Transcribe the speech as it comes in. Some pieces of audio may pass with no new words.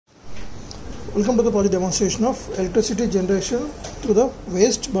Welcome to the project demonstration of electricity generation through the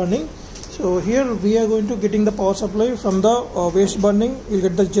waste burning. So here we are going to getting the power supply from the waste burning. We'll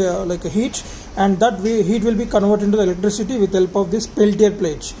get the like a heat, and that heat will be converted into the electricity with the help of this Peltier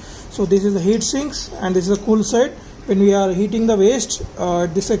plates. So this is the heat sinks and this is the cool side. When we are heating the waste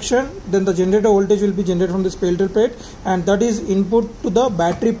at this section, then the generator voltage will be generated from this Peltier plate, and that is input to the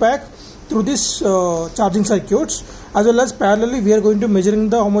battery pack through this charging circuits. As well as parallelly we are going to measuring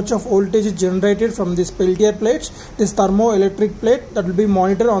the how much of voltage is generated from this Peltier plates, this thermoelectric plate that will be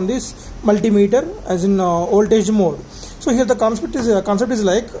monitored on this multimeter as in voltage mode. So here the concept is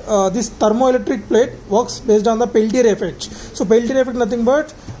like this thermoelectric plate works based on the Peltier effect. So Peltier effect nothing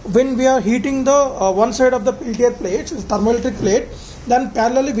but when we are heating the one side of the Peltier plate, thermoelectric plate, then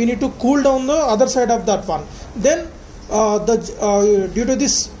parallelly we need to cool down the other side of that one. Then due to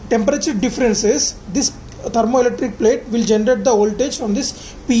this temperature differences, this thermoelectric plate will generate the voltage from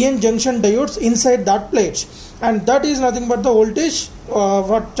this PN junction diodes inside that plate, and that is nothing but the voltage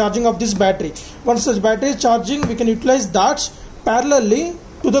for charging of this battery. Once this battery is charging, we can utilize that. Parallelly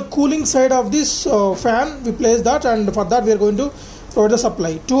to the cooling side of this fan we place that, and for that we are going to provide the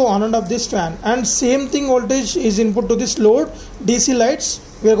supply to on and of this fan, and same thing voltage is input to this load DC lights.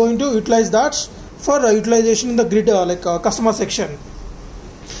 We are going to utilize that for utilization in the grid customer section.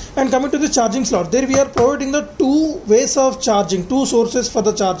 And coming to the charging slot, there we are providing the two ways of charging, two sources for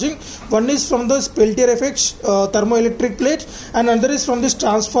the charging. One is from the Peltier effect thermoelectric plate, and another is from this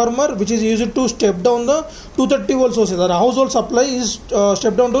transformer which is used to step down the 230 volt sources. The household supply is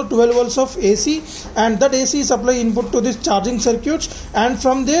step down to 12 volts of AC, and that AC supply input to this charging circuits, and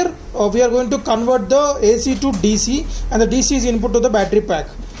from there we are going to convert the AC to DC, and the DC is input to the battery pack.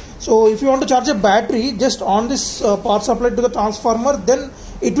 So if you want to charge a battery, just on this power supply to the transformer, then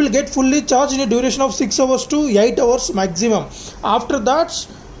it will get fully charged in a duration of 6 hours to 8 hours maximum. After that,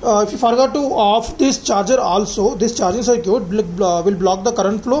 if you forgot to off this charger also, this charging circuit will block the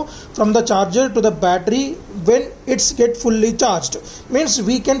current flow from the charger to the battery when it's get fully charged. Means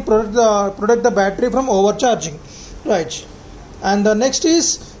we can protect the battery from overcharging, right? And the next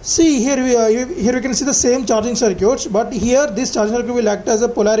is, see here we can see the same charging circuits, but here this charging circuit will act as a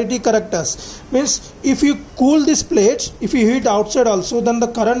polarity correctors. Means if you cool this plate, if you heat outside also, then the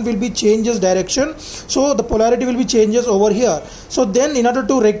current will be changes direction, so the polarity will be changes over here. So then in order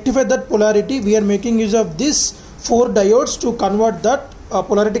to rectify that polarity, we are making use of this 4 diodes to convert that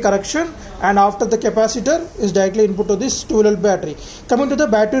polarity correction, and after the capacitor is directly input to this 12 volt battery. Coming to the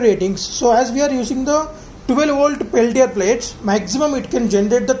battery ratings, so as we are using the 12 volt Peltier plates, maximum it can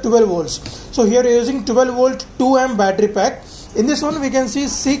generate the 12 volts. So here we are using 12 volt 2 amp battery pack. In this one we can see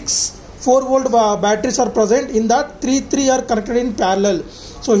 6 4 volt batteries are present. In that 3 are connected in parallel.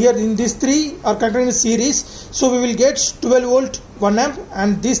 So here in these 3 are connected in series. So we will get 12 volt 1 amp,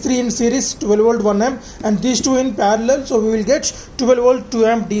 and these 3 in series 12 volt 1 amp, and these 2 in parallel. So we will get 12 volt 2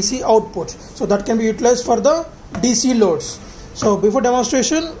 amp DC output. So that can be utilized for the DC loads. So before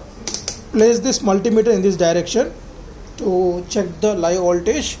demonstration, place this multimeter in this direction to check the live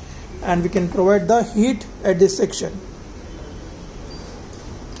voltage, and we can provide the heat at this section.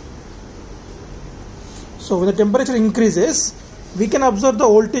 So when the temperature increases, we can observe the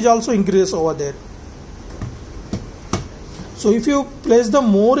voltage also increases over there. So if you place the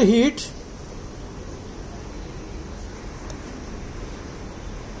more heat,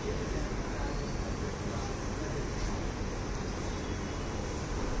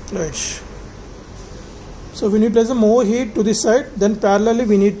 right. So when you place the more heat to this side, then parallelly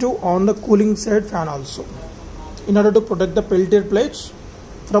we need to on the cooling side fan also, in order to protect the Peltier plates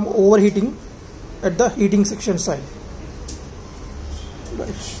from overheating at the heating section side.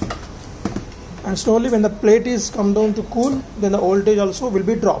 Right. And slowly when the plate is come down to cool, then the voltage also will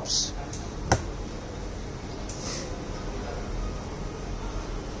be drops.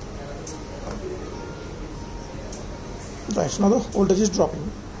 Right, now the voltage is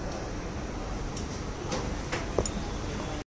dropping.